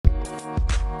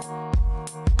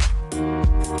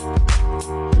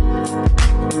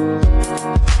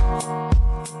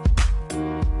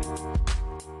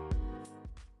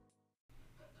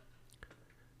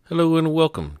Hello and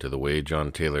welcome to the Wade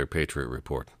John Taylor Patriot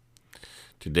Report.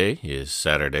 Today is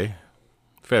Saturday,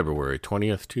 February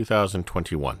 20th,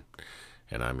 2021,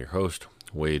 and I'm your host,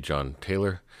 Wade John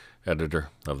Taylor, editor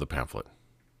of the pamphlet.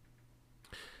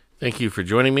 Thank you for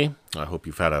joining me. I hope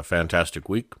you've had a fantastic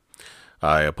week.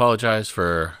 I apologize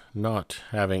for not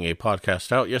having a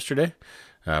podcast out yesterday.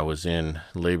 I was in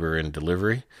labor and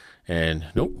delivery, and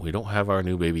nope, we don't have our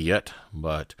new baby yet,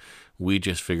 but we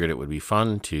just figured it would be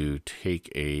fun to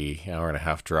take an hour and a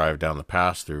half drive down the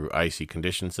pass through icy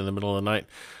conditions in the middle of the night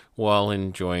while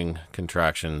enjoying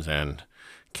contractions and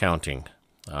counting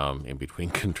in between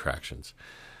contractions.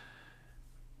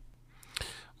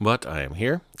 But I am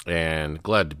here and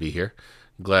glad to be here.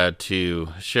 Glad to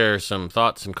share some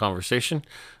thoughts and conversation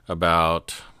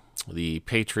about the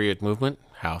Patriot movement,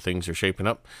 how things are shaping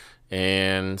up,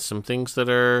 and some things that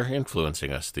are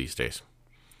influencing us these days.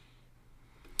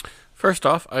 First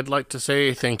off, I'd like to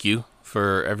say thank you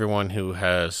for everyone who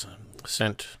has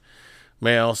sent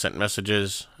mail, sent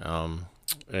messages,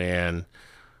 and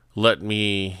let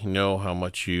me know how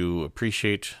much you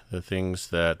appreciate the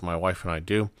things that my wife and I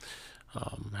do,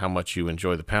 how much you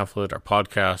enjoy the pamphlet, our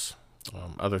podcasts,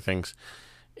 other things.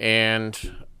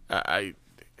 And I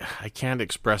can't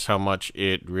express how much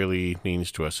it really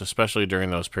means to us, especially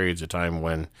during those periods of time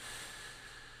when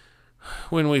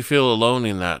we feel alone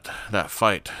in that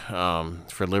fight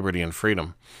for liberty and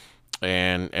freedom.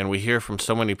 And we hear from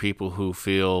so many people who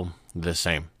feel the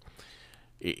same.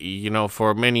 You know,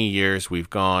 for many years we've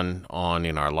gone on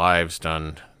in our lives,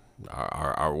 done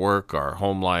our work, our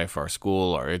home life, our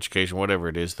school, our education, whatever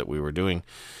it is that we were doing,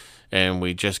 and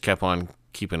we just kept on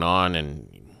keeping on,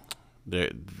 and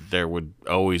there would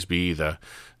always be the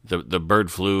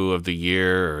bird flu of the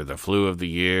year, or the flu of the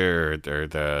year, or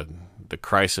the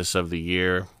crisis of the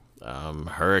year,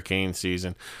 hurricane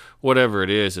season, whatever it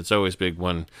is. It's always big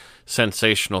one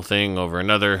sensational thing over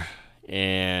another,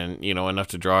 and enough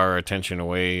to draw our attention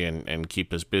away and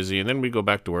keep us busy. And then we go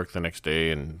back to work the next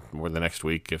day or the next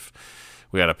week if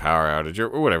we had a power outage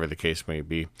or whatever the case may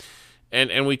be.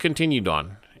 And we continued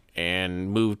on and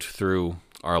moved through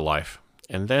our life.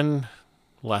 And then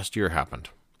last year happened.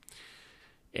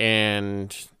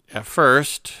 And at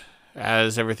first,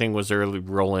 as everything was early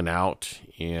rolling out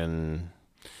in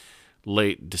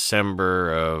late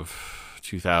December of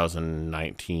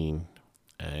 2019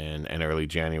 and early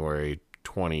January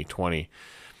 2020,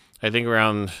 I think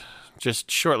around just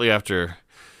shortly after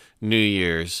New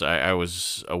Year's, I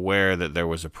was aware that there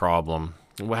was a problem.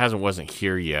 It wasn't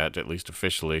here yet, at least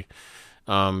officially,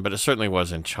 but it certainly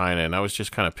was in China, and I was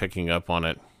just kind of picking up on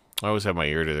it. I always have my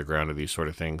ear to the ground of these sort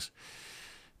of things.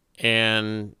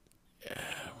 And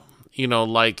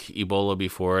like Ebola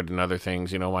before it and other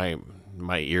things,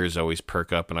 my ears always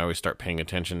perk up and I always start paying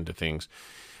attention to things.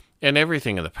 And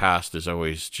everything in the past has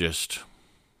always just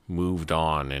moved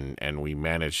on and we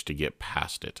managed to get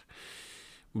past it.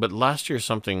 But last year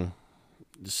something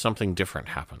different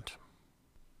happened.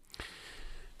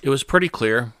 It was pretty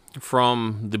clear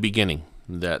from the beginning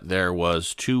that there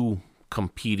was two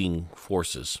competing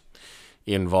forces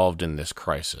involved in this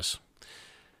crisis.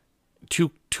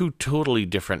 Two totally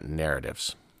different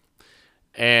narratives.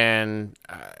 And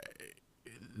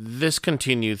this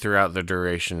continued throughout the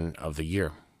duration of the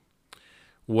year.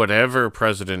 Whatever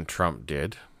President Trump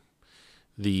did,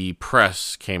 the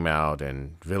press came out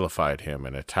and vilified him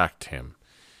and attacked him.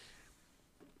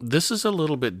 This is a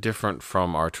little bit different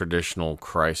from our traditional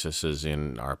crises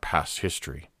in our past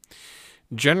history.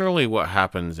 Generally, what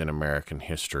happens in American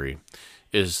history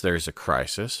is there's a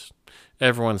crisis.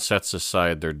 Everyone sets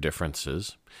aside their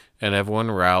differences, and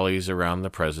everyone rallies around the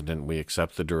president. We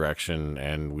accept the direction,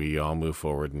 and we all move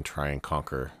forward and try and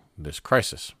conquer this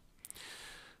crisis.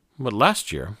 But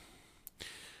last year,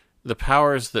 the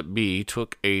powers that be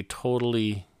took a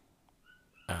totally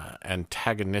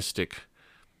antagonistic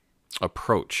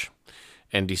approach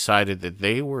and decided that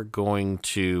they were going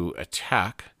to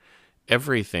attack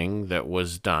everything that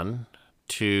was done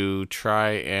to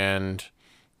try and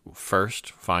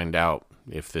first find out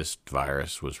if this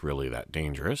virus was really that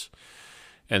dangerous,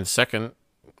 and second,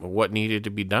 what needed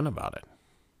to be done about it.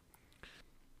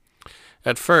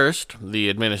 At first,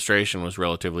 the administration was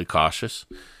relatively cautious.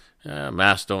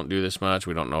 Masks don't do this much.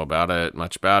 We don't know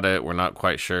much about it. We're not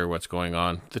quite sure what's going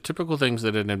on. The typical things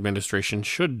that an administration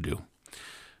should do.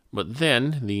 But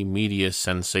then the media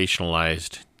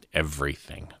sensationalized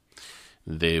everything.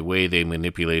 The way they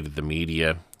manipulated the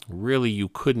media, really you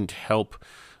couldn't help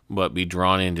but be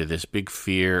drawn into this big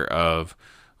fear of,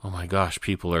 oh my gosh,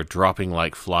 people are dropping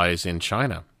like flies in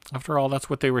China. After all, that's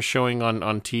what they were showing on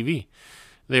TV.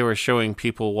 They were showing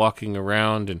people walking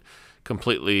around and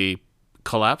completely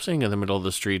collapsing in the middle of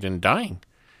the street and dying.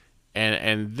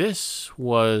 And this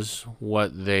was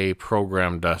what they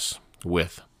programmed us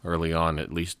with early on,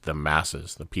 at least the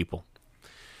masses, the people.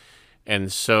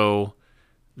 And so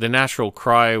the natural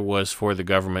cry was for the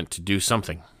government to do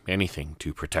something, anything,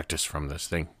 to protect us from this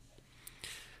thing.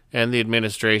 And the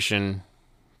administration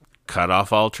cut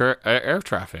off all air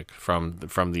traffic from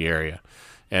the area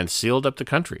and sealed up the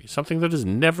country, something that has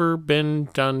never been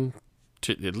done,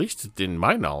 to, at least in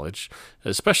my knowledge,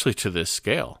 especially to this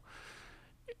scale.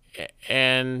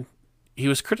 And he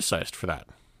was criticized for that.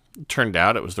 It turned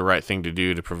out it was the right thing to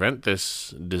do to prevent this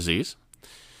disease.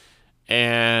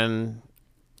 And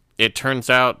it turns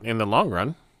out in the long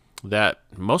run that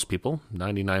most people,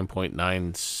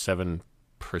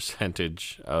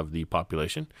 99.97% of the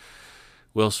population,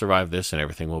 will survive this and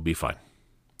everything will be fine.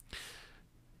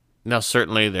 Now,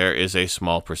 certainly there is a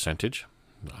small percentage.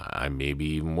 I may be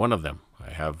even one of them. I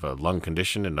have a lung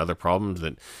condition and other problems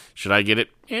that, should I get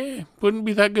it, wouldn't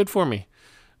be that good for me.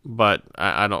 But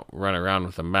I don't run around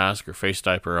with a mask or face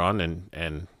diaper on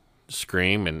and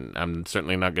scream, and I'm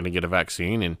certainly not going to get a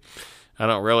vaccine, and I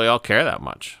don't really all care that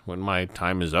much. When my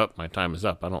time is up, my time is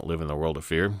up. I don't live in the world of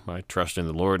fear. I trust in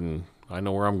the Lord, and I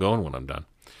know where I'm going when I'm done.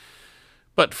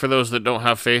 But for those that don't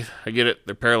have faith, I get it.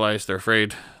 They're paralyzed. They're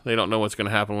afraid. They don't know what's going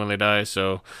to happen when they die,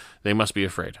 so they must be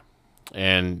afraid.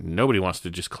 And nobody wants to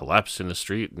just collapse in the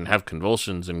street and have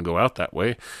convulsions and go out that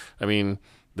way. I mean,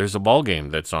 there's a ball game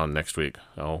that's on next week.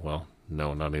 Oh, well,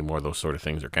 no, not anymore. Those sort of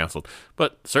things are canceled.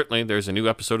 But certainly there's a new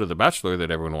episode of The Bachelor that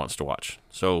everyone wants to watch.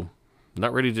 So,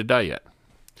 not ready to die yet.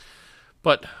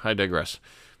 But I digress.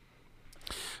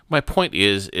 My point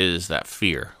is that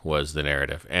fear was the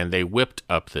narrative, and they whipped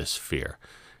up this fear,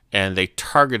 and they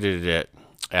targeted it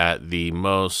at the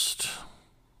most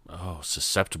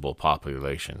susceptible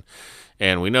population.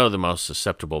 And we know the most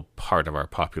susceptible part of our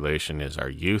population is our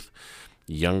youth,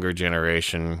 younger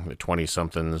generation, the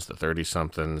 20-somethings, the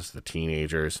 30-somethings, the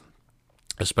teenagers,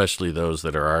 especially those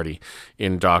that are already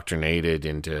indoctrinated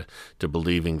into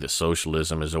believing that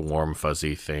socialism is a warm,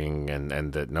 fuzzy thing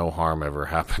and that no harm ever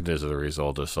happened as a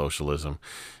result of socialism.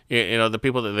 You know, the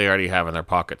people that they already have in their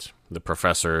pockets, the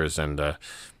professors and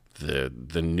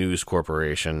the news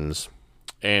corporations,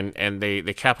 and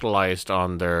they capitalized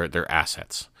on their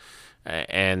assets,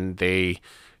 and they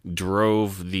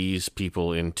drove these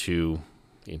people into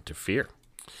fear.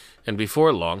 And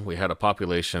before long, we had a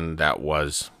population that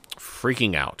was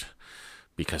freaking out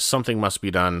because something must be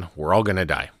done. We're all going to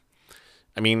die.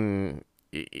 I mean,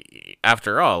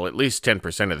 after all, at least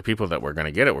 10% of the people that were going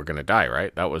to get it were going to die,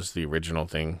 right? That was the original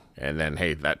thing. And then,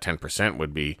 hey, that 10%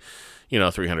 would be,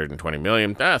 320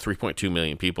 million, 3.2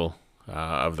 million people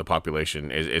of the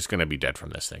population is going to be dead from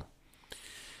this thing.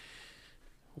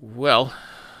 Well,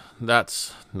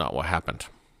 that's not what happened.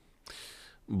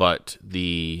 But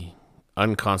the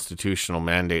unconstitutional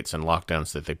mandates and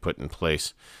lockdowns that they put in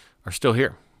place are still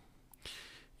here.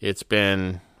 It's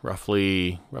been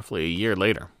roughly a year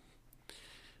later.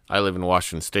 I live in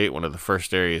Washington State, one of the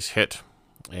first areas hit,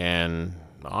 and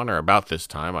on or about this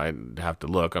time, I'd have to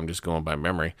look, I'm just going by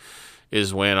memory,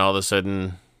 is when all of a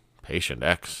sudden patient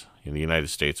X in the United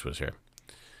States was here.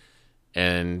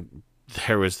 And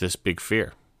there was this big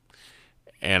fear.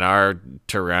 And our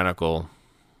tyrannical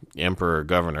emperor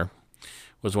governor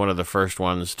was one of the first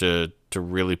ones to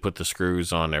really put the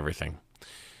screws on everything.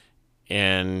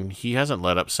 And he hasn't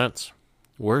let up since.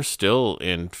 We're still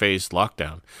in phased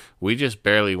lockdown. We just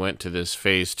barely went to this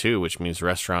phase 2, which means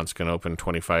restaurants can open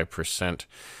 25%.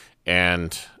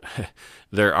 And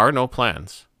there are no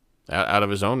plans. Out of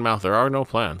his own mouth, there are no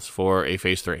plans for a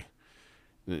phase 3.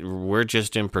 We're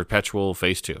just in perpetual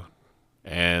phase 2.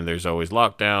 And there's always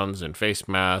lockdowns and face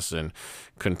masks and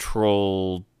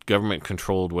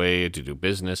government-controlled way to do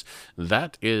business.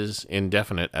 That is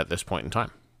indefinite at this point in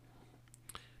time.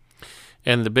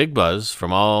 And the big buzz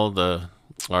from all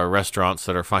our restaurants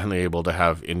that are finally able to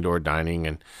have indoor dining,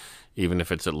 and even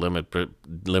if it's at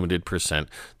limited percent,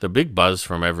 the big buzz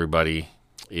from everybody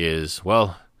is,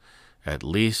 well, at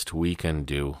least we can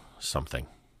do something.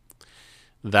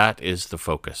 That is the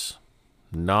focus.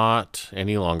 Not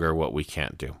any longer what we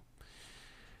can't do.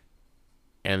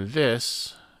 And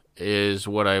this is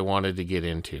what I wanted to get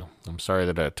into. I'm sorry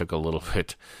that it took a little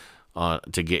bit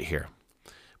to get here.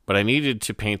 But I needed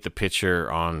to paint the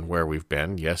picture on where we've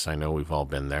been. Yes, I know we've all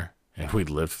been there, and we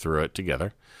lived through it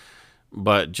together.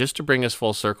 But just to bring us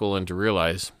full circle and to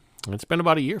realize, it's been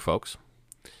about a year, folks.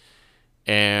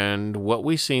 And what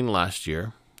we seen last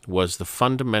year was the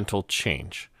fundamental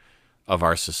change of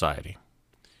our society.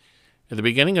 At the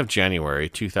beginning of January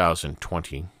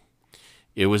 2020,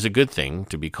 it was a good thing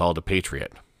to be called a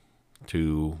patriot,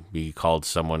 to be called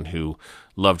someone who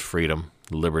loved freedom,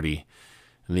 liberty,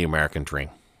 and the American dream.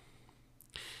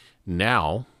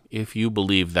 Now, if you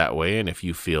believe that way and if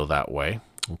you feel that way,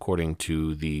 according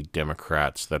to the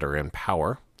Democrats that are in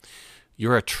power,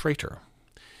 you're a traitor.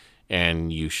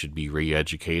 And you should be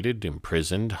re-educated,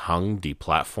 imprisoned, hung,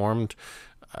 deplatformed,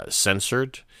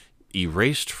 censored,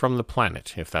 erased from the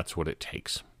planet, if that's what it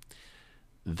takes.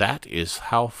 That is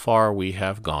how far we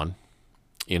have gone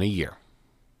in a year.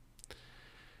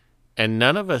 And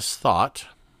none of us thought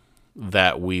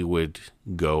that we would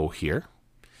go here,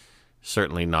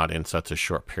 certainly not in such a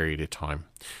short period of time.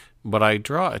 But I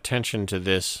draw attention to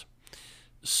this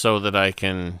so that I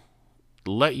can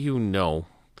let you know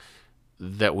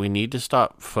that we need to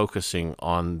stop focusing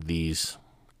on these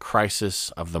crisis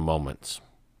of the moments.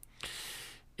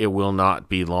 It will not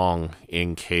be long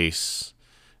it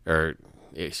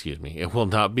will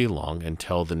not be long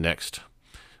until the next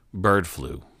bird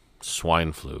flu,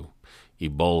 swine flu,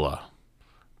 Ebola,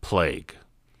 plague,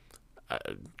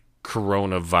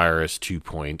 coronavirus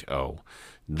 2.0,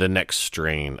 the next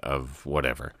strain of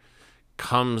whatever,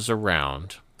 comes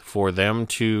around for them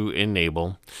to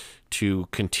enable to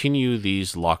continue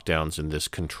these lockdowns and this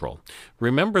control.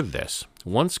 Remember this,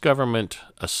 once government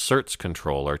asserts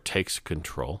control or takes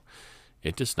control,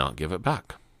 it does not give it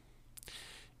back.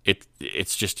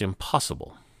 It's just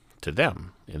impossible to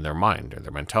them in their mind or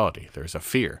their mentality. There's a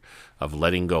fear of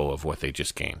letting go of what they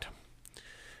just gained.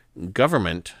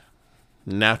 Government,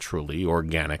 naturally,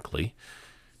 organically,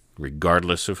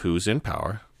 regardless of who's in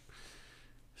power,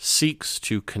 seeks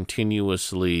to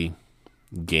continuously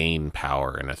gain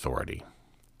power and authority.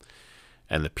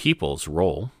 And the people's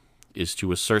role is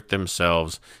to assert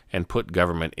themselves and put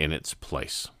government in its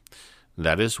place.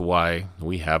 That is why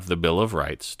we have the Bill of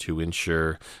Rights, to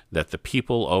ensure that the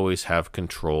people always have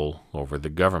control over the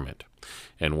government.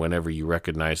 And whenever you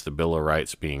recognize the Bill of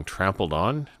Rights being trampled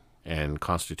on, and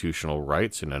constitutional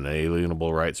rights and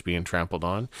unalienable rights being trampled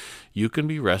on, you can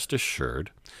be rest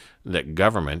assured that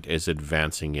government is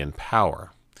advancing in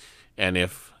power. And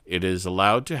if it is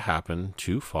allowed to happen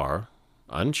too far,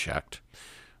 unchecked,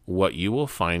 what you will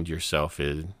find yourself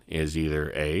in is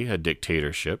either A,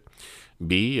 dictatorship,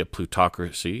 B, a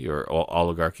plutocracy or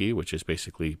oligarchy, which is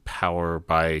basically power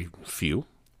by few,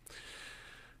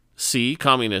 C,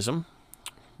 communism,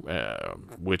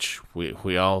 which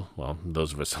we all, well,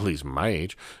 those of us at least my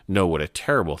age, know what a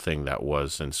terrible thing that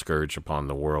was and scourge upon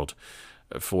the world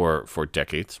for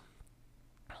decades.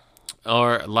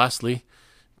 Or lastly,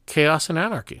 chaos and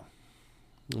anarchy.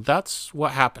 That's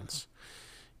what happens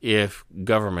if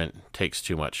government takes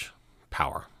too much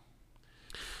power.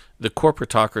 The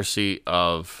corporatocracy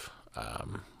of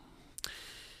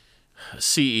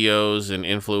CEOs and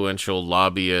influential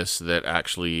lobbyists that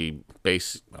actually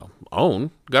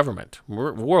own government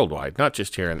worldwide, not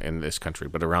just here in this country,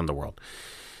 but around the world.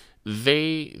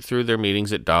 They, through their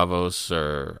meetings at Davos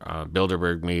or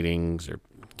Bilderberg meetings, or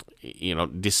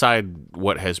decide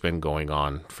what has been going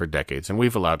on for decades, and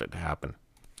we've allowed it to happen.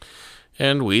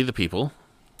 And we, the people,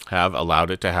 have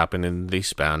allowed it to happen in the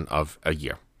span of a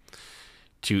year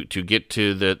to get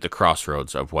to the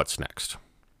crossroads of what's next.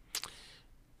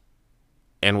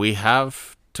 And we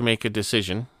have to make a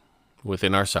decision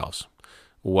within ourselves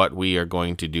what we are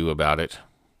going to do about it.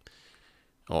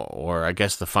 Or I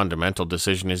guess the fundamental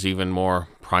decision is even more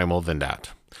primal than that.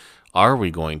 Are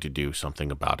we going to do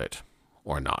something about it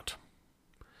or not?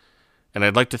 And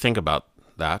I'd like to think about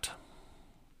that.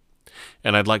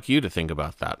 And I'd like you to think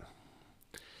about that.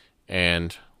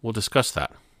 And we'll discuss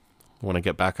that when I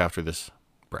get back after this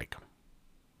break.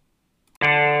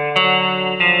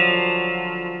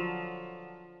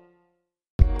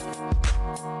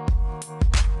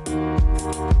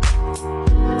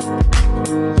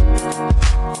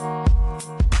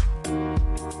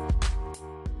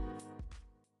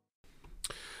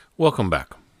 Welcome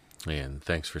back, and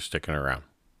thanks for sticking around.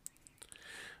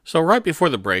 So right before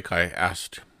the break, I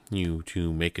asked you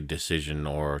to make a decision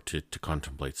or to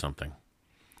contemplate something.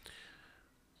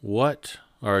 What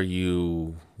are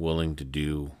you willing to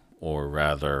do, or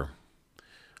rather,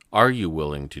 are you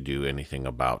willing to do anything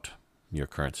about your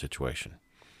current situation?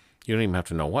 You don't even have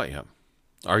to know what yet.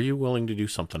 Are you willing to do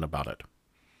something about it?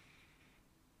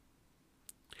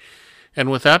 And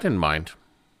with that in mind,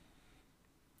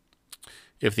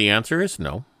 if the answer is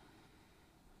no,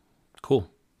 cool.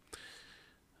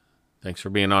 Thanks for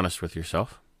being honest with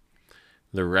yourself.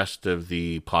 The rest of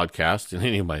the podcast and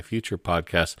any of my future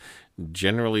podcasts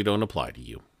generally don't apply to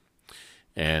you.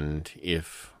 And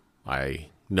if I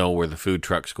know where the food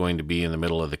truck's going to be in the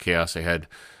middle of the chaos ahead,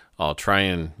 I'll try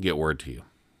and get word to you.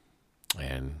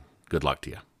 And good luck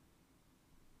to you.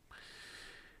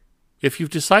 If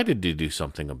you've decided to do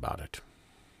something about it,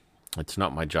 it's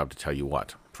not my job to tell you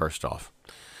what. First off,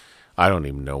 I don't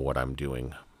even know what I'm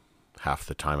doing half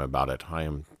the time about it. I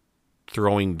am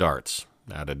throwing darts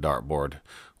at a dartboard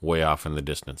way off in the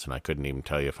distance, and I couldn't even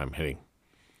tell you if I'm hitting.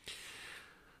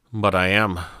 But I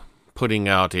am putting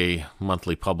out a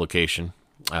monthly publication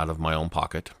out of my own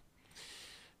pocket,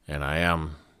 and I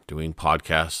am doing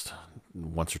podcasts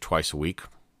once or twice a week.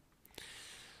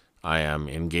 I am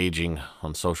engaging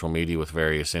on social media with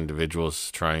various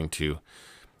individuals, trying to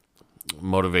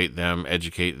motivate them,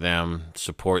 educate them,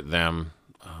 support them,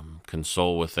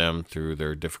 console with them through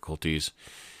their difficulties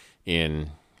in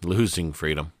losing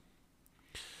freedom.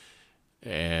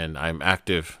 And I'm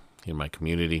active in my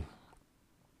community.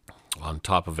 On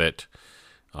top of it,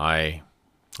 I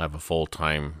have a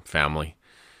full-time family,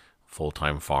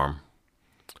 full-time farm,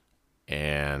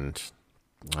 and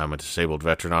I'm a disabled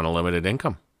veteran on a limited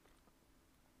income.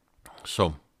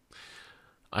 So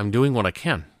I'm doing what I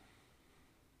can.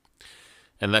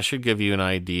 And that should give you an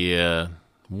idea,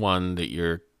 one, that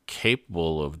you're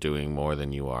capable of doing more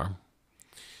than you are.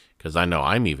 Because I know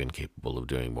I'm even capable of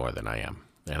doing more than I am.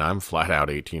 And I'm flat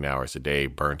out 18 hours a day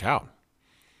burnt out.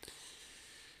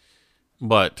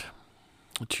 But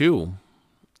two,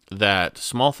 that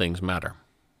small things matter.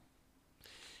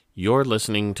 You're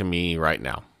listening to me right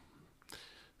now.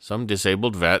 Some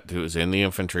disabled vet who was in the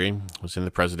infantry, was in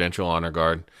the Presidential Honor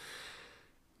Guard,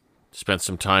 spent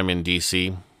some time in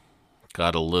D.C.,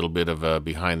 got a little bit of a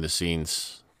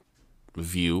behind-the-scenes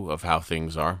view of how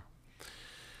things are,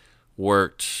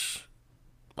 worked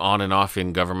on and off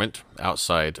in government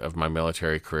outside of my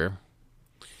military career,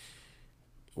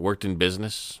 worked in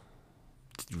business,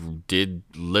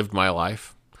 lived my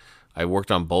life. I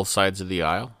worked on both sides of the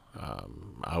aisle.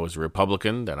 I was a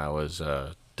Republican, then I was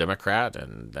a Democrat,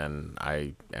 and then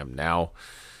I am now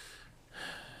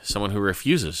someone who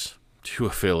refuses to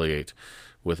affiliate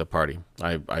with a party.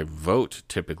 I vote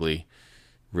typically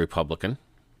Republican,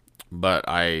 but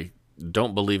I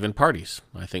don't believe in parties.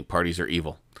 I think parties are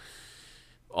evil.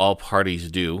 All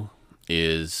parties do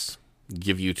is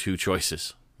give you two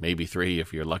choices, maybe three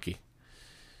if you're lucky.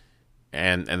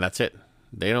 And that's it.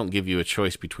 They don't give you a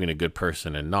choice between a good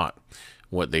person and not.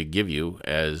 What they give you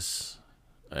as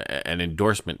an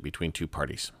endorsement between two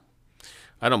parties.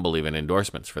 I don't believe in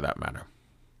endorsements for that matter.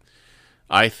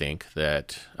 I think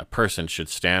that a person should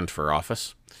stand for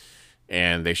office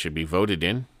and they should be voted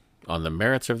in on the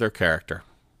merits of their character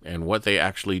and what they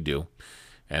actually do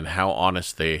and how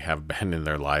honest they have been in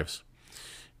their lives.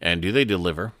 And do they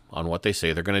deliver on what they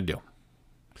say they're going to do?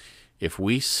 If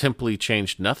we simply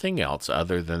changed nothing else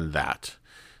other than that,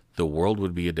 the world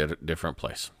would be a different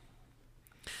place.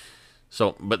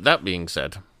 So, but that being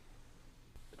said,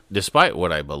 despite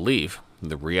what I believe,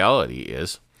 the reality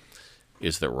is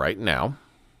that right now,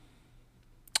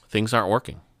 things aren't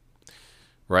working.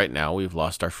 Right now, we've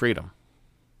lost our freedom.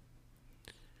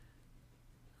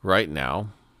 Right now,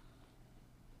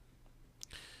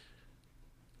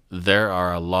 there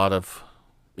are a lot of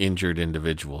injured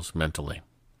individuals mentally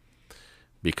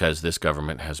because this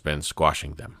government has been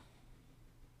squashing them.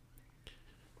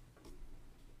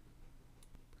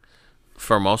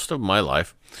 For most of my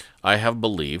life, I have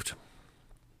believed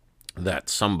that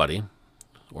somebody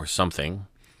or something,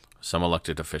 some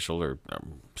elected official or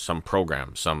some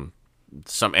program, some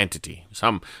entity,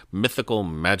 some mythical,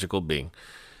 magical being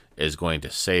is going to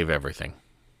save everything.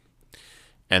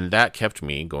 And that kept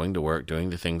me going to work, doing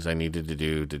the things I needed to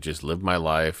do to just live my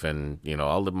life, and,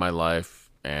 I'll live my life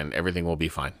and everything will be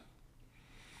fine.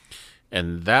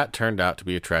 And that turned out to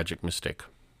be a tragic mistake.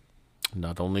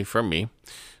 Not only for me,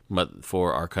 but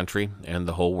for our country and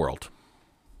the whole world.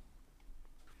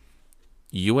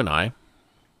 You and I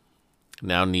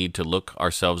now need to look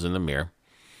ourselves in the mirror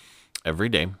every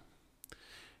day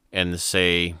and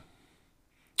say,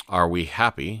 are we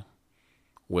happy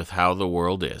with how the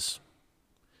world is?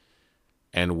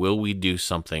 And will we do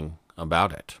something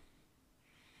about it?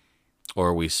 Or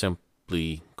are we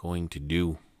simply going to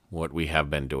do what we have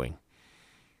been doing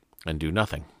and do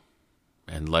nothing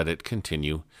and let it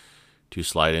continue to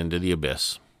slide into the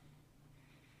abyss?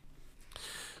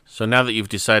 So now that you've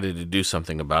decided to do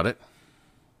something about it,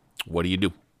 what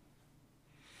do?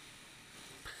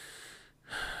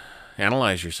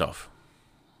 Analyze yourself.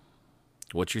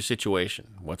 What's your situation?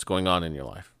 What's going on in your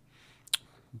life?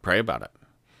 Pray about it.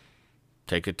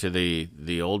 Take it to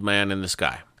the old man in the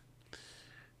sky.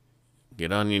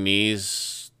 Get on your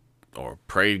knees or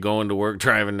pray going to work,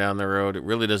 driving down the road. It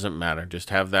really doesn't matter. Just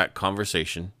have that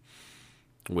conversation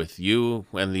with you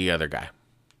and the other guy.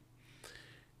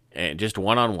 And just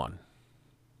one-on-one.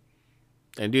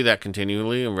 And do that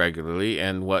continually and regularly,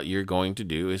 and what you're going to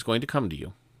do is going to come to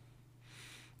you.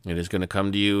 It is going to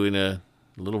come to you in a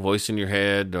little voice in your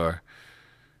head, or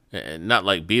not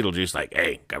like Beetlejuice, like,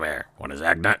 hey, come here, want a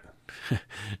Zagnut?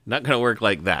 Not going to work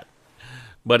like that.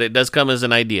 But it does come as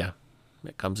an idea.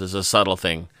 It comes as a subtle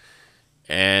thing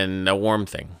and a warm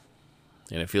thing.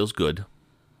 And it feels good.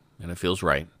 And it feels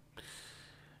right.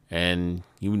 And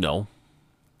you know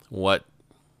what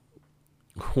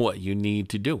you need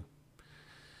to do.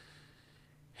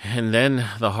 And then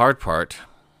the hard part,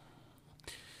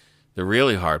 the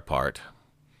really hard part,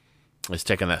 is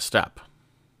taking that step.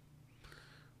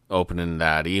 Opening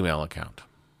that email account.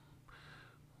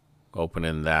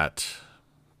 Opening that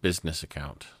business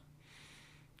account.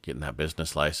 Getting that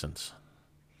business license.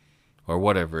 Or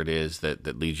whatever it is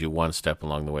that leads you one step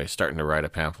along the way. Starting to write a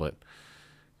pamphlet.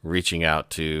 Reaching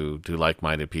out to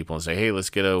like-minded people and say, hey,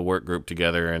 let's get a work group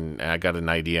together, and I got an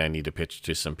idea I need to pitch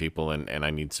to some people, and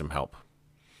I need some help.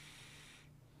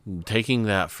 Taking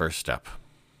that first step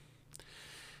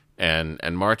and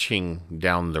marching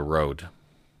down the road.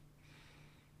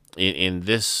 In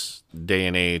this day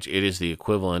and age, it is the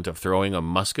equivalent of throwing a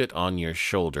musket on your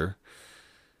shoulder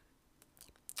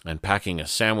and packing a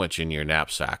sandwich in your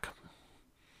knapsack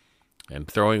and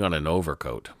throwing on an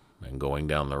overcoat and going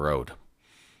down the road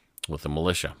with the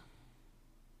militia.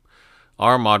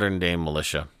 Our modern day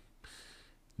militia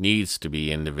needs to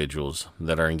be individuals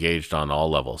that are engaged on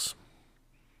all levels.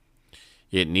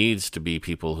 It needs to be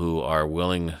people who are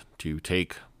willing to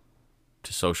take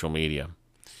to social media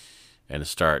and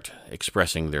start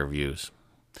expressing their views,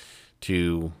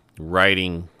 to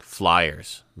writing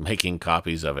flyers, making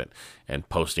copies of it, and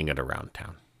posting it around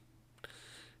town,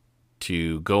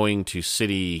 to going to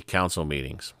city council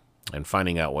meetings and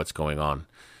finding out what's going on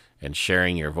and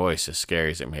sharing your voice, as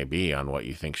scary as it may be, on what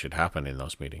you think should happen in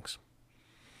those meetings,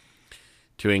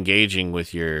 to engaging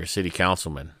with your city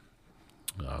councilmen,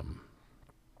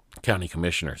 county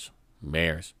commissioners,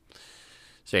 mayors.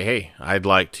 Say, hey, I'd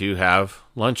like to have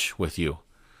lunch with you.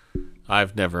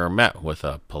 I've never met with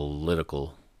a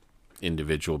political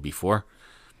individual before,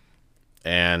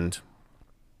 and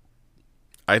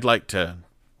I'd like to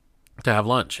have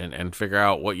lunch and figure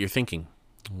out what you're thinking.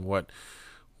 Where's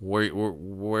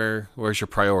your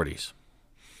priorities?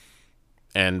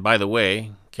 And by the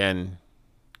way, can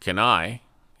I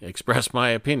express my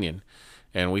opinion?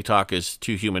 And we talk as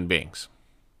two human beings.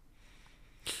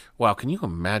 Wow, can you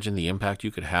imagine the impact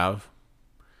you could have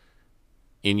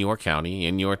in your county,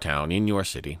 in your town, in your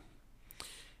city,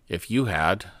 if you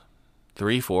had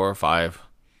 3, 4, or 5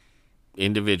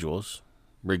 individuals,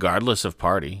 regardless of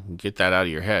party? Get that out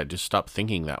of your head. Just stop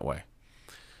thinking that way.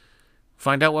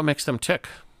 Find out what makes them tick.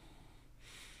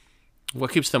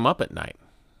 What keeps them up at night?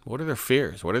 What are their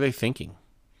fears? What are they thinking?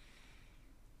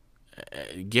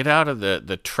 Get out of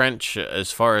the trench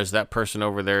as far as that person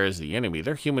over there is the enemy.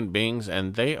 They're human beings,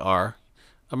 and they are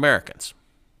Americans.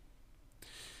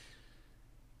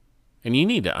 And you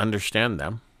need to understand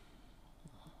them.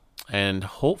 And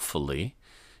hopefully,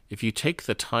 if you take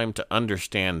the time to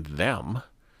understand them,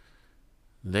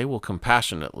 they will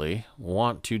compassionately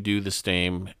want to do the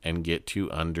same and get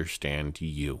to understand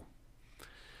you.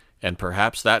 And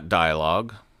perhaps that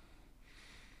dialogue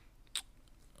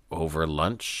over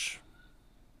lunch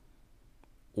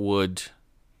would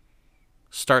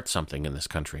start something in this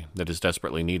country that is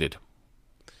desperately needed.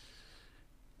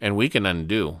 And we can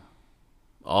undo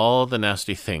all the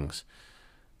nasty things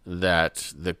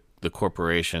that the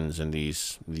corporations and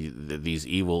these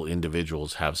evil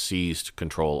individuals have seized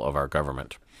control of our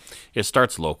government. It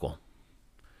starts local.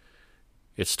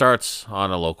 It starts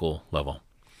on a local level.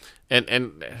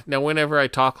 And now, whenever I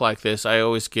talk like this, I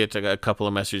always get a couple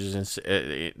of messages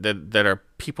that are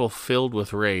people filled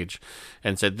with rage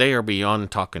and said they are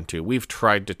beyond talking to. We've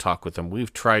tried to talk with them.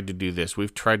 We've tried to do this.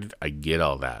 I get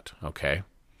all that, okay?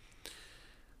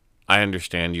 I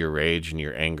understand your rage and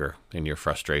your anger and your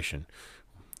frustration.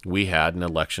 We had an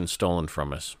election stolen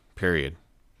from us, period.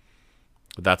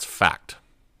 That's fact.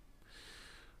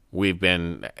 We've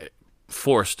been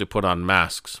forced to put on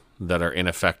masks that are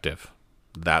ineffective.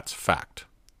 That's fact.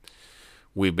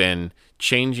 We've been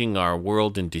changing our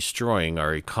world and destroying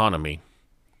our economy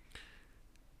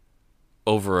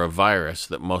over a virus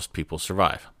that most people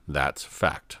survive. That's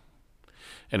fact.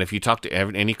 And if you talk to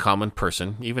any common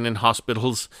person, even in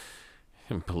hospitals,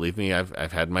 and believe me,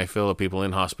 I've had my fill of people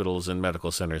in hospitals and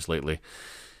medical centers lately,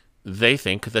 they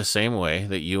think the same way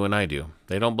that you and I do.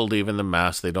 They don't believe in the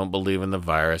mask. They don't believe in the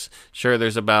virus. Sure,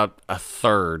 there's about a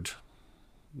third,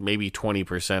 maybe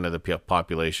 20% of the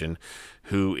population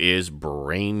who is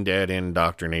brain dead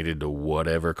indoctrinated to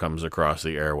whatever comes across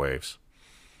the airwaves.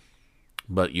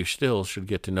 but you still should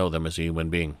get to know them as a human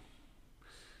being.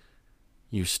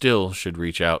 You still should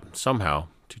reach out somehow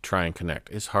to try and connect,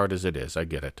 as hard as it is. I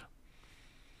get it.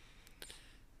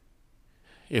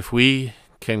 If we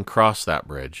can cross that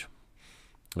bridge,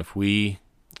 if we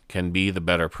can be the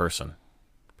better person,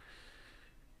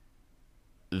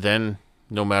 then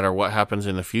no matter what happens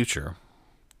in the future,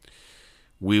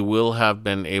 we will have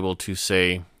been able to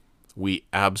say we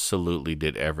absolutely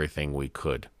did everything we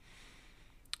could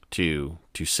to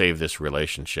save this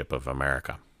relationship of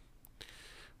America.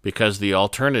 Because the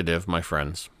alternative, my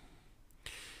friends,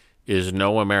 is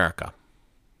no America.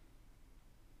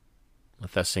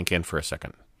 Let that sink in for a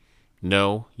second.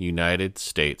 No United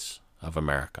States of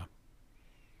America.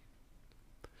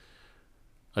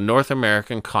 A North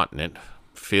American continent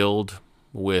filled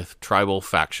with tribal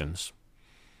factions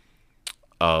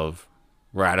of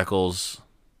radicals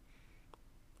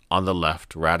on the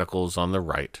left, radicals on the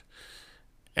right,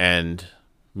 and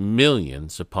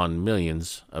millions upon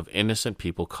millions of innocent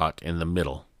people caught in the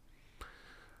middle.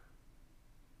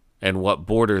 And what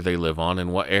border they live on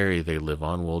and what area they live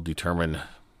on will determine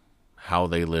how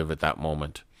they live at that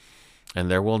moment. And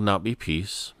there will not be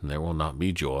peace, there will not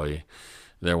be joy,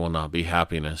 there will not be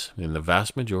happiness in the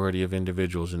vast majority of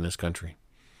individuals in this country.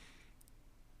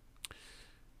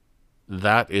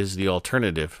 That is the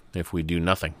alternative if we do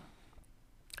nothing.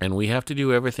 And we have to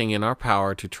do everything in our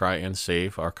power to try and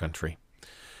save our country,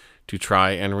 to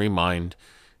try and remind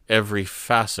every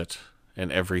facet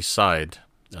and every side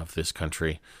of this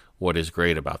country what is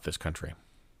great about this country.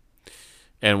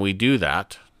 And we do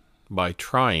that by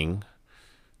trying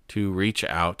to reach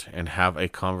out and have a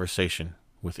conversation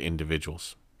with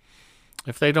individuals.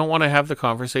 If they don't want to have the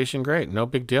conversation, great, no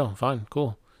big deal, fine,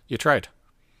 cool, you tried.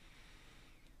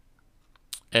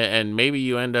 And maybe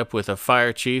you end up with a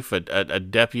fire chief, a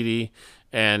deputy,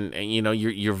 and you know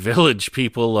your village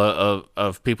people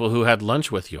of people who had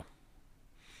lunch with you.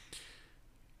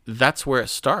 That's where it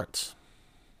starts.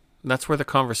 That's where the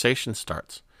conversation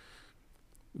starts.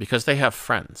 Because they have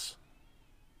friends.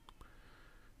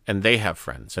 And they have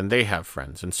friends, and they have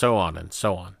friends, and so on and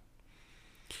so on.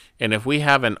 And if we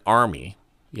have an army,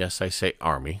 yes, I say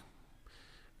army,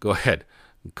 go ahead,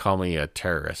 call me a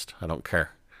terrorist, I don't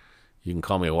care. You can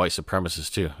call me a white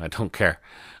supremacist too. I don't care.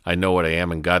 I know what I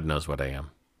am and God knows what I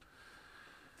am.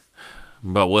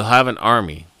 But we'll have an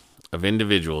army of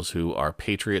individuals who are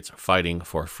patriots fighting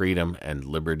for freedom and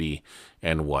liberty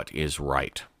and what is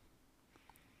right.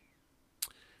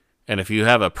 And if you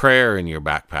have a prayer in your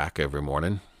backpack every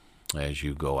morning as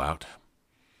you go out,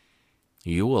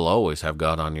 you will always have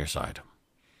God on your side.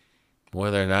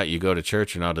 Whether or not you go to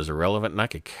church or not is irrelevant, and I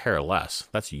could care less.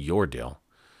 That's your deal.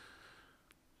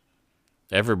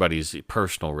 Everybody's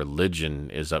personal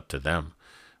religion is up to them.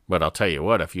 But I'll tell you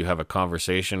what, if you have a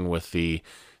conversation with the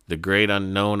great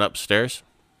unknown upstairs,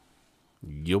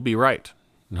 you'll be right,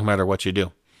 no matter what you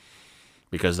do.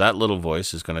 Because that little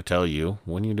voice is going to tell you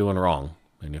when you're doing wrong.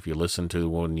 And if you listen to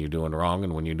when you're doing wrong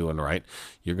and when you're doing right,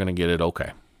 you're going to get it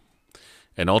okay.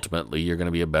 And ultimately, you're going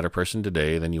to be a better person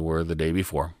today than you were the day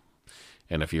before.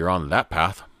 And if you're on that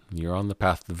path, you're on the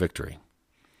path to victory.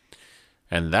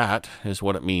 And that is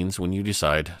what it means when you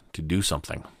decide to do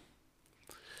something.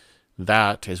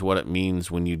 That is what it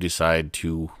means when you decide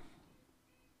to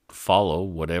follow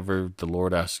whatever the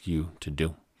Lord asks you to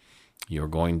do. You're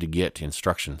going to get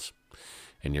instructions,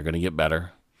 and you're going to get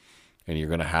better, and you're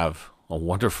going to have a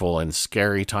wonderful and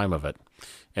scary time of it.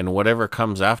 And whatever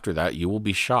comes after that, you will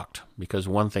be shocked, because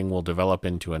one thing will develop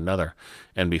into another.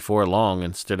 And before long,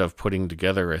 instead of putting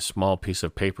together a small piece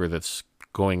of paper that's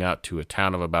going out to a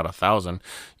town of about 1,000,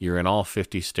 you're in all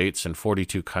 50 states and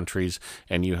 42 countries,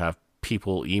 and you have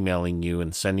people emailing you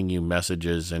and sending you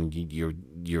messages, and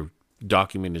your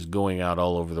document is going out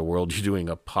all over the world. You're doing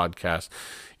a podcast,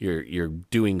 you're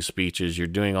doing speeches, you're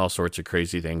doing all sorts of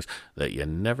crazy things that you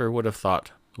never would have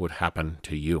thought would happen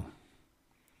to you.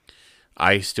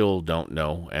 I still don't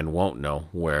know and won't know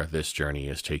where this journey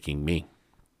is taking me.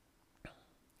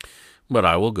 But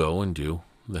I will go and do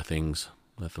the things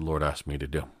that the Lord asked me to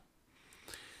do.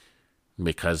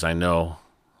 Because I know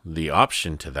the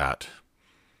option to that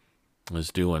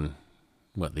is doing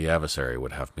what the adversary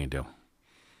would have me do.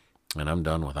 And I'm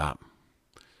done with that.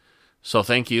 So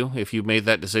thank you if you made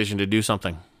that decision to do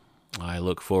something. I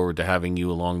look forward to having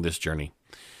you along this journey.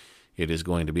 It is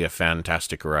going to be a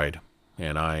fantastic ride.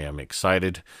 And I am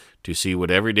excited to see what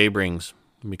every day brings.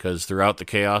 Because throughout the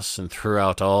chaos and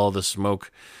throughout all the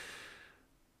smoke,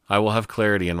 I will have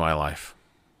clarity in my life.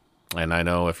 And I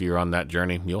know if you're on that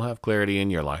journey, you'll have clarity in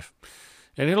your life.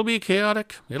 And it'll be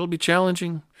chaotic. It'll be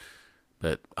challenging.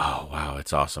 But, oh, wow,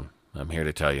 it's awesome. I'm here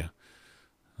to tell you.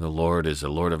 The Lord is a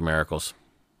Lord of miracles.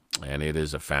 and it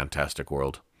is a fantastic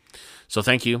world. So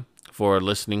thank you for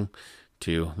listening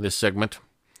to this segment.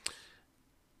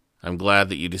 I'm glad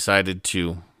that you decided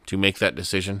to make that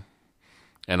decision,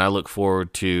 and I look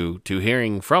forward to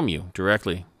hearing from you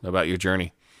directly about your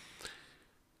journey.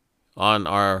 On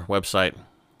our website,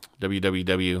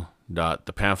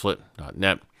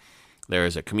 www.thepamphlet.net, there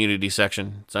is a community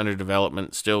section. It's under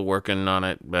development, still working on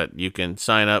it, but you can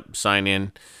sign up, sign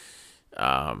in,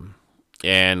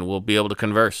 and we'll be able to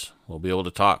converse. We'll be able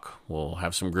to talk. We'll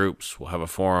have some groups. We'll have a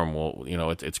forum.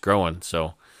 It's growing.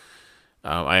 So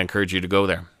I encourage you to go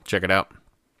there, check it out,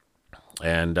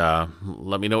 and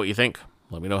let me know what you think.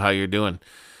 Let me know how you're doing,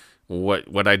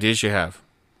 what ideas you have,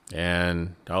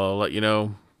 and I'll let you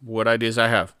know what ideas I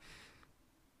have.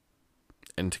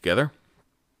 And together,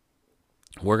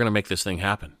 we're gonna make this thing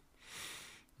happen.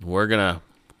 We're gonna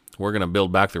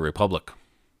build back the republic.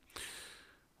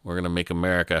 We're gonna make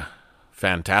America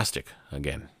fantastic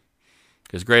again,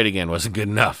 because great again wasn't good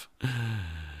enough.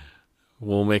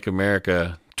 We'll make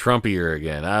America Trumpier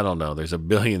again. I don't know. There's a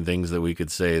billion things that we could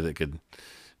say that could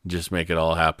just make it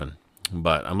all happen.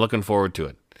 But I'm looking forward to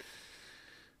it.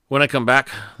 When I come back,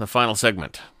 the final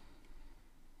segment.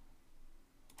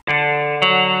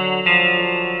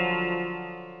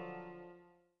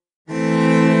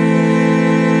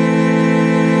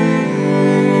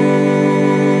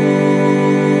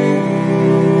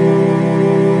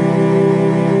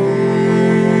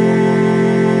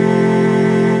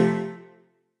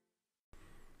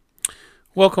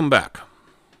 Welcome back.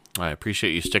 I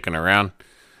appreciate you sticking around.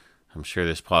 I'm sure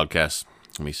this podcast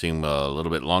may seem a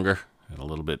little bit longer and a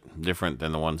little bit different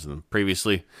than the ones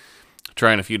previously.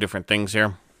 Trying a few different things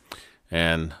here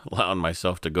and allowing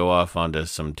myself to go off onto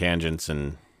some tangents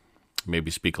and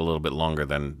maybe speak a little bit longer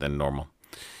than normal.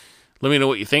 Let me know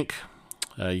what you think.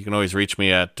 You can always reach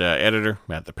me at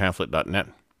editor@thepamphlet.net.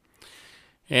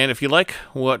 And if you like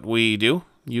what we do,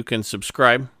 you can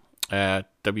subscribe at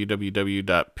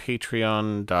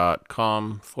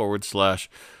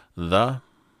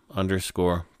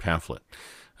www.patreon.com/the_pamphlet.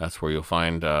 That's where you'll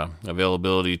find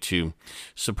availability to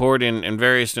support in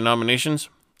various denominations,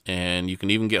 and you can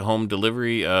even get home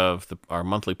delivery of our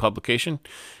monthly publication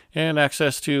and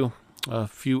access to a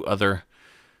few other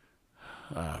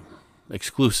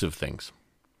exclusive things.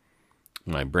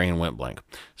 My brain went blank.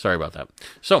 Sorry about that.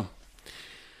 So,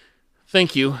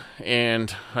 thank you,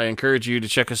 and I encourage you to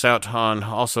check us out on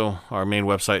also our main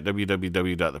website,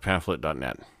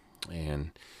 www.thepamphlet.net.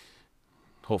 And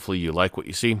hopefully you like what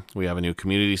you see. We have a new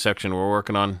community section we're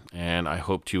working on, and I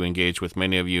hope to engage with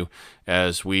many of you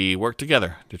as we work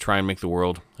together to try and make the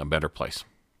world a better place.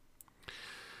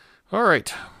 All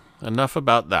right, enough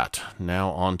about that. Now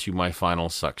on to my final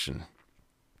section.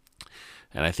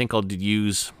 And I think I'll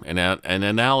use an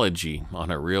analogy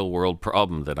on a real-world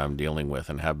problem that I'm dealing with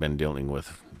and have been dealing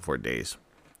with for days.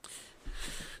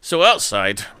 So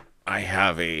outside, I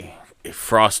have a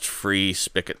frost-free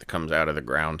spigot that comes out of the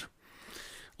ground,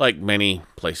 like many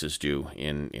places do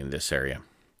in this area.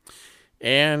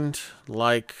 And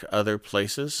like other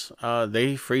places,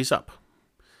 they freeze up,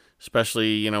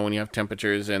 especially when you have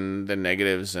temperatures in the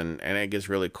negatives and it gets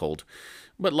really cold.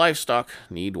 But livestock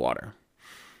need water.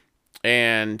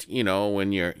 And,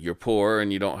 when you're poor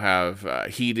and you don't have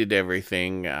heated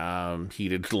everything,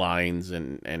 heated lines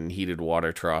and heated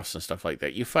water troughs and stuff like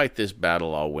that, you fight this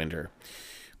battle all winter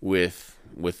with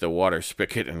the water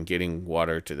spigot and getting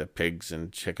water to the pigs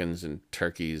and chickens and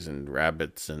turkeys and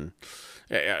rabbits. And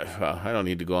I don't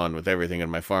need to go on with everything in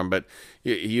my farm, but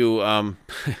you have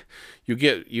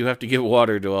to give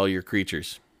water to all your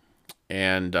creatures.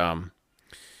 And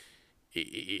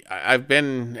I've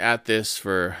been at this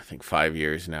for, I think, 5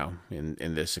 years now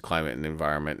in this climate and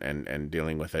environment and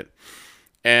dealing with it.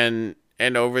 And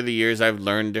over the years, I've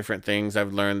learned different things.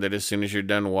 I've learned that as soon as you're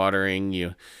done watering,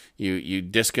 you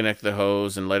disconnect the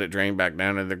hose and let it drain back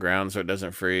down into the ground so it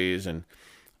doesn't freeze. And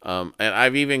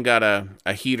I've even got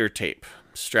a heater tape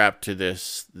strapped to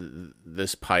this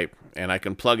pipe, and I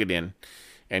can plug it in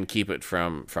and keep it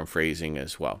from freezing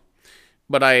as well.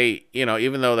 But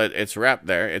even though that it's wrapped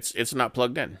there, it's not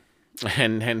plugged in,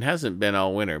 and hasn't been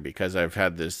all winter because I've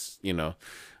had this,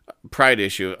 pride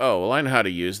issue. Oh, well, I know how to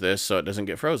use this so it doesn't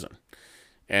get frozen.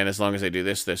 And as long as I do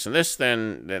this, this, and this,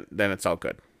 then it's all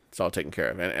good. It's all taken care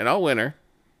of. And all winter,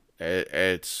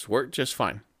 it's worked just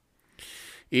fine.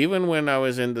 Even when I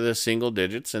was into the single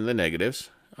digits and the negatives,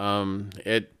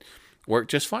 it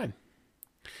worked just fine.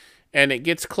 And it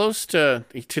gets close to,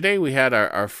 today we had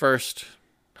our first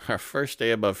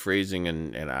day above freezing,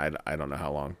 and I don't know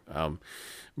how long,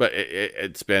 but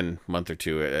it's been a month or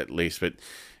two at least.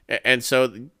 And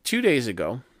so 2 days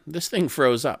ago, this thing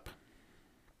froze up,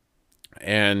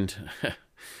 And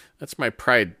that's my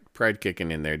pride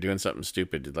kicking in there, doing something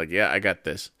stupid. Like, yeah, I got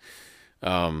this.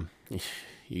 Um,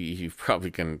 you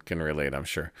probably can relate, I'm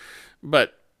sure.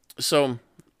 But so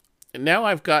now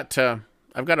I've got to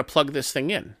plug this thing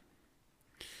in.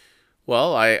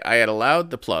 Well, I had allowed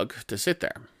the plug to sit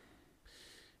there,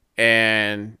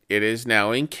 and it is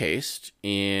now encased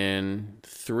in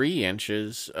 3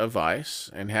 inches of ice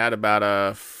and had about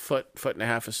a foot and a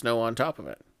half of snow on top of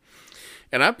it.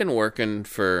 And I've been working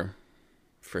for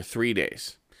 3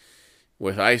 days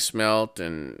with ice melt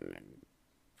and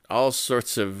all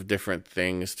sorts of different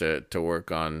things to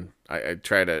work on. I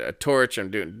tried a torch.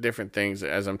 I'm doing different things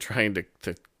as I'm trying to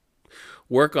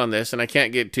work on this, and I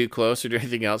can't get too close or do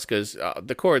anything else because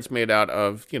the cord's made out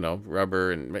of,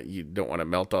 rubber, and you don't want to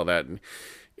melt all that. And,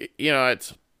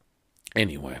 it's...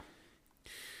 Anyway,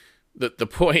 the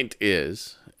point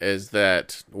is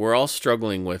that we're all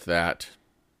struggling with that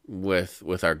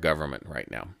with our government right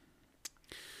now.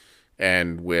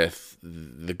 And with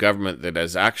the government that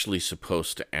is actually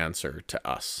supposed to answer to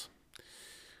us.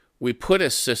 We put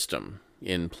a system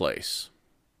in place.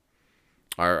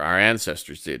 Our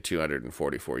ancestors did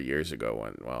 244 years ago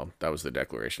when, that was the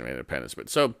Declaration of Independence. But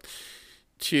so,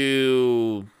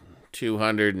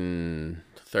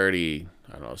 230,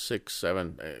 I don't know, 6,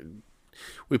 7,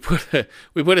 we put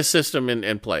a system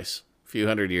in place a few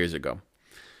hundred years ago.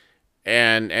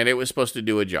 And it was supposed to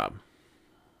do a job.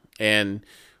 And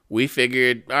we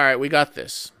figured, all right, we got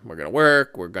this. We're going to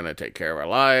work. We're going to take care of our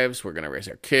lives. We're going to raise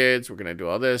our kids. We're going to do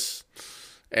all this.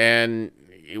 And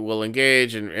we'll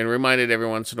engage and remind it every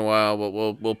once in a while.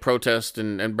 We'll protest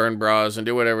and burn bras and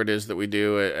do whatever it is that we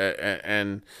do.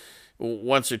 And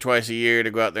once or twice a year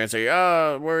to go out there and say,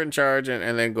 oh, we're in charge,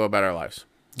 and then go about our lives.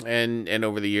 And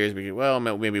over the years, maybe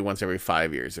once every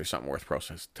 5 years there's something worth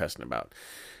protesting about.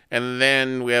 And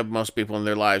then we have most people in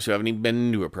their lives who haven't even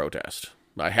been to a protest.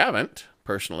 I haven't.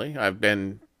 Personally, I've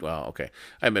been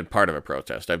part of a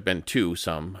protest. I've been to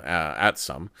some, at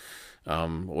some,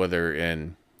 whether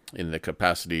in the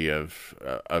capacity of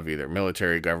either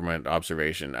military, government,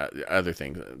 observation, other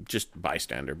things, just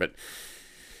bystander, but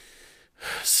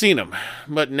seen them.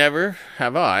 But never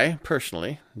have I,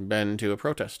 personally, been to a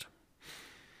protest.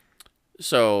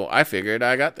 So I figured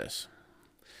I got this.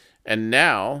 And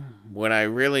now, when I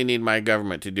really need my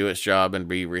government to do its job and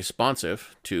be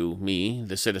responsive to me,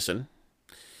 the citizen,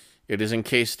 it is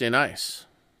encased in ice.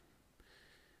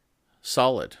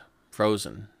 Solid,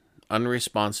 frozen,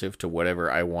 unresponsive to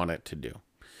whatever I want it to do.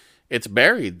 It's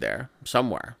buried there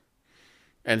somewhere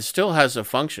and still has a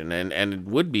function and it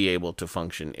would be able to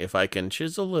function if I can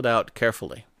chisel it out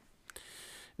carefully.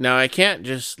 Now, I can't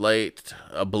just light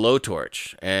a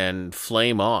blowtorch and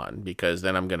flame on because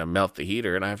then I'm going to melt the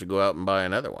heater and I have to go out and buy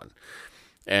another one.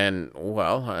 And,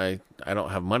 I don't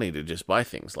have money to just buy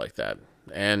things like that.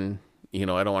 And I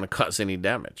don't want to cause any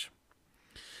damage.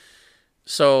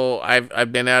 So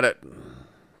I've been at it,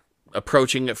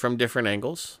 approaching it from different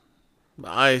angles.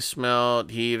 Ice melt,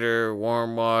 heater,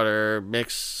 warm water,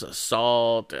 mix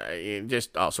salt,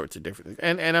 just all sorts of different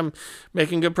things. And I'm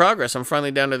making good progress. I'm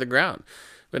finally down to the ground.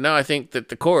 But now I think that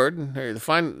the cord, or the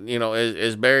fine,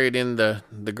 is buried in the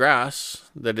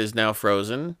grass that is now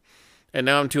frozen. And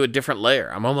now I'm to a different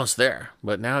layer. I'm almost there.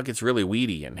 But now it gets really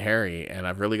weedy and hairy, and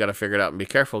I've really got to figure it out and be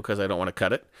careful because I don't want to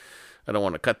cut it. I don't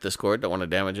want to cut this cord. Don't want to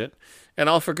damage it. And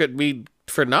all for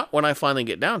not when I finally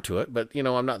get down to it. But,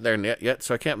 I'm not there yet,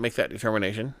 so I can't make that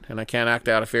determination. And I can't act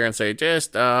out of fear and say,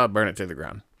 just burn it to the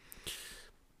ground.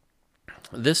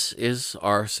 This is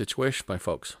our situation, my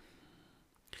folks.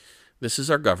 This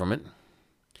is our government.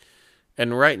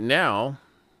 And right now,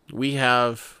 we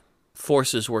have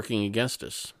forces working against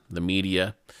us. The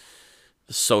media,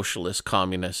 the socialists,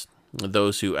 communists,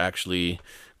 those who actually,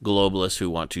 globalists who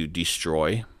want to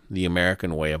destroy the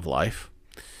American way of life,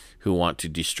 who want to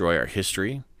destroy our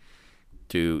history,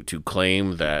 to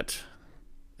claim that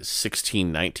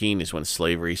 1619 is when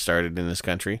slavery started in this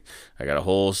country. I got a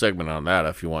whole segment on that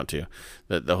if you want to.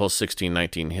 The whole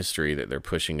 1619 history that they're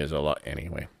pushing is a lot.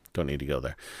 Anyway, don't need to go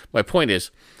there. My point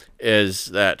is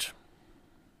that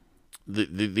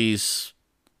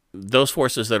those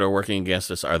forces that are working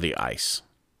against us are the ice.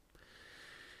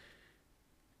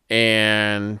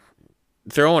 And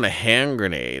throwing a hand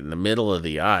grenade in the middle of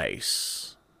the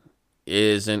ice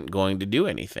isn't going to do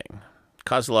anything.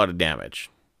 Cause a lot of damage.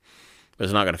 But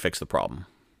it's not going to fix the problem.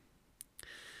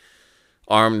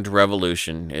 Armed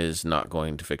revolution is not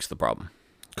going to fix the problem.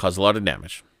 Cause a lot of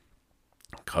damage.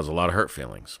 Cause a lot of hurt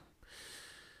feelings.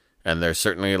 And there's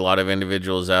certainly a lot of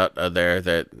individuals out there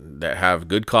that have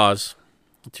good cause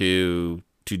to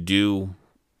do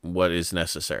what is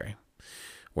necessary.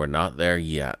 We're not there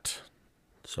yet.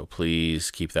 So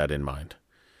please keep that in mind.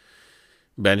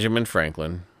 Benjamin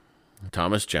Franklin,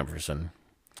 Thomas Jefferson,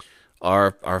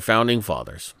 our founding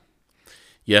fathers.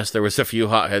 Yes, there was a few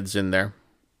hotheads in there,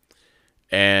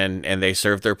 and they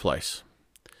served their place.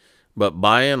 But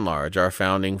by and large, our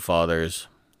founding fathers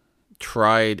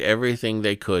tried everything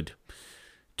they could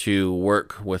to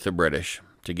work with the British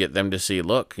to get them to see,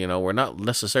 look, we're not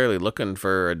necessarily looking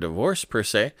for a divorce per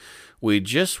se. We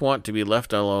just want to be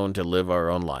left alone to live our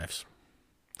own lives.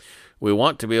 We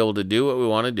want to be able to do what we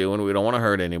want to do, and we don't want to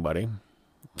hurt anybody,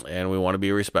 and we want to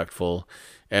be respectful,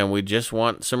 and we just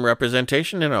want some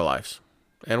representation in our lives,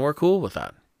 and we're cool with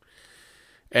that.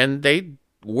 And they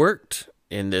worked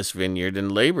in this vineyard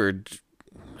and labored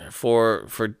for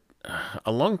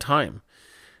a long time.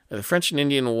 The French and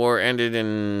Indian War ended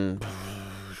in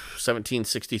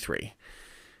 1763,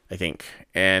 I think,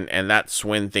 and that's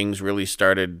when things really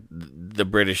started. The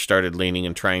British started leaning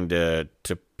and trying to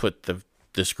put the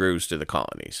screws to the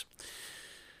colonies.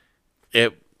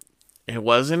 It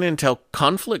wasn't until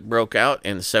conflict broke out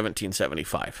in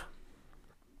 1775.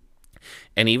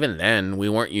 And even then, we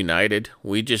weren't united.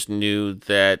 We just knew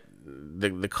that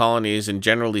the colonies, and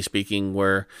generally speaking,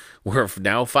 were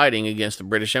now fighting against the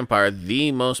British Empire,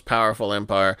 the most powerful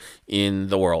empire in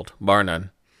the world, bar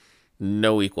none.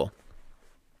 No equal.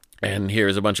 And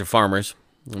here's a bunch of farmers,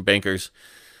 bankers,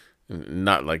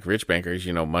 not like rich bankers,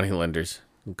 money lenders,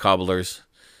 cobblers,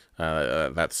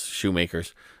 that's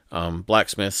shoemakers,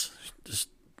 blacksmiths,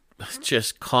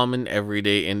 just common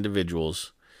everyday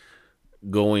individuals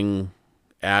going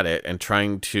at it and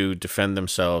trying to defend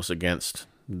themselves against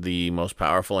the most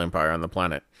powerful empire on the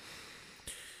planet.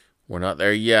 We're not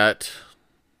there yet,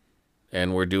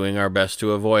 and we're doing our best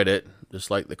to avoid it, just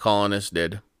like the colonists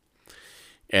did.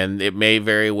 And it may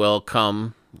very well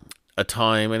come a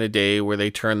time and a day where they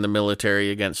turn the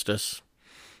military against us,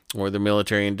 or the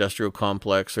military-industrial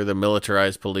complex, or the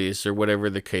militarized police, or whatever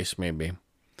the case may be.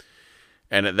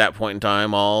 And at that point in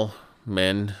time, all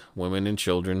men, women, and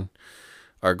children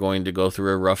are going to go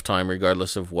through a rough time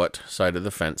regardless of what side of the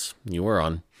fence you are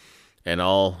on. And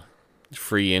all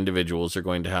free individuals are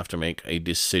going to have to make a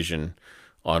decision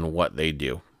on what they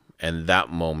do. And that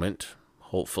moment,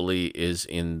 hopefully, is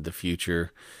in the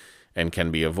future and can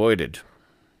be avoided.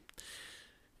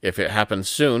 If it happens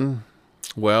soon,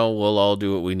 well, we'll all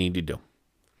do what we need to do.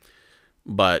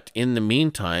 But in the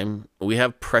meantime, we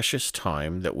have precious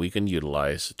time that we can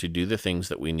utilize to do the things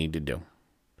that we need to do.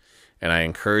 And I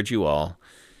encourage you all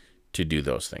to do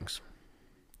those things.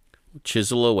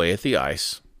 Chisel away at the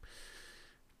ice.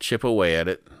 Chip away at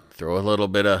it. Throw a little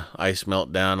bit of ice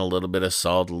melt down, a little bit of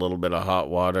salt, a little bit of hot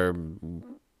water.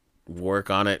 Work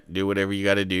on it. Do whatever you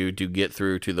got to do to get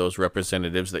through to those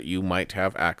representatives that you might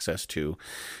have access to.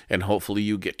 And hopefully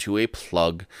you get to a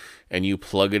plug and you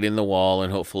plug it in the wall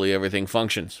and hopefully everything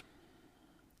functions.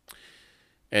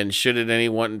 And should at any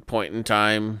one point in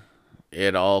time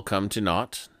it all come to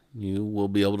naught, you will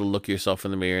be able to look yourself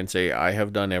in the mirror and say, I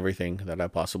have done everything that I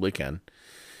possibly can.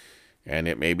 And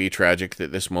it may be tragic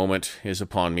that this moment is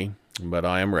upon me, but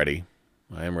I am ready.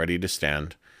 I am ready to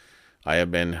stand. I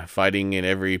have been fighting in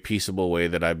every peaceable way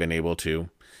that I've been able to.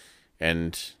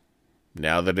 And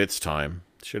now that it's time,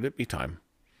 should it be time,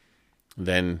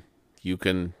 then you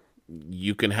can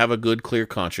have a good, clear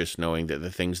conscience knowing that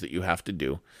the things that you have to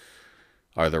do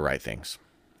are the right things,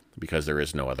 because there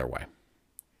is no other way.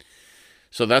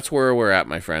 So that's where we're at,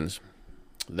 my friends.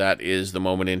 That is the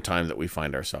moment in time that we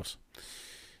find ourselves.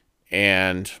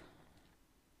 And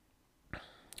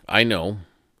I know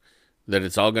that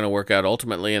it's all going to work out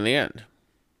ultimately in the end.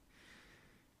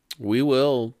 We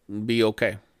will be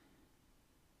okay.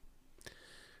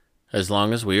 As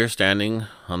long as we are standing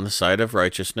on the side of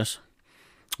righteousness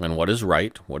and what is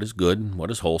right, what is good, what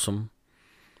is wholesome,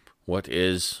 what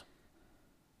is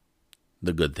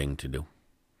the good thing to do,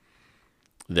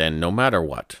 then no matter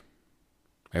what,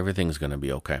 everything's going to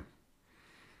be okay.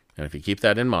 And if you keep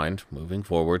that in mind, moving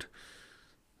forward,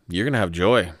 you're going to have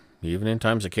joy, even in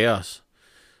times of chaos.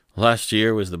 Last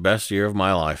year was the best year of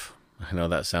my life. I know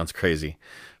that sounds crazy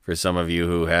for some of you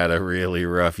who had a really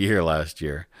rough year last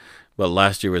year, but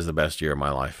last year was the best year of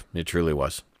my life. It truly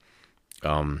was.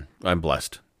 I'm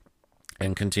blessed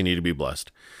and continue to be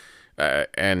blessed.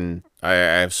 And I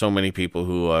have so many people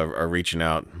who are reaching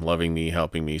out, loving me,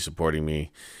 helping me, supporting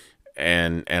me.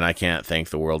 And I can't thank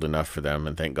the world enough for them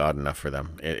and thank God enough for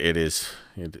them.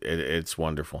 It's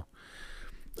wonderful.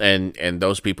 And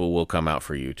those people will come out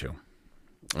for you too.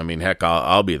 I mean, heck,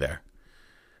 I'll be there.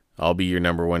 I'll be your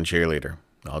number one cheerleader.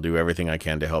 I'll do everything I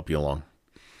can to help you along.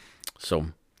 So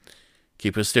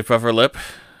keep a stiff upper lip,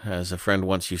 as a friend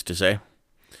once used to say,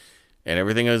 and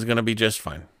everything is going to be just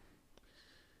fine.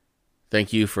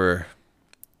 Thank you for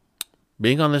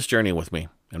being on this journey with me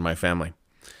and my family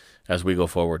as we go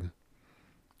forward.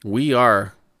 We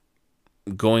are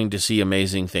going to see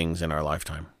amazing things in our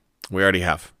lifetime. We already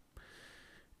have.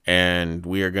 And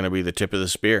we are going to be the tip of the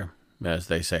spear, as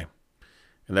they say.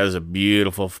 And that is a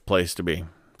beautiful place to be.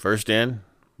 First in,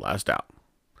 last out.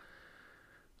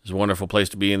 It's a wonderful place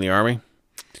to be in the Army.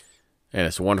 And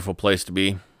it's a wonderful place to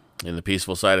be in the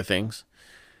peaceful side of things.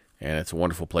 And it's a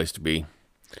wonderful place to be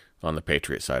on the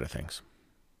patriot side of things.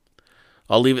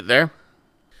 I'll leave it there.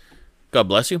 God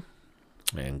bless you.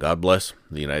 And God bless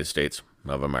the United States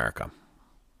of America.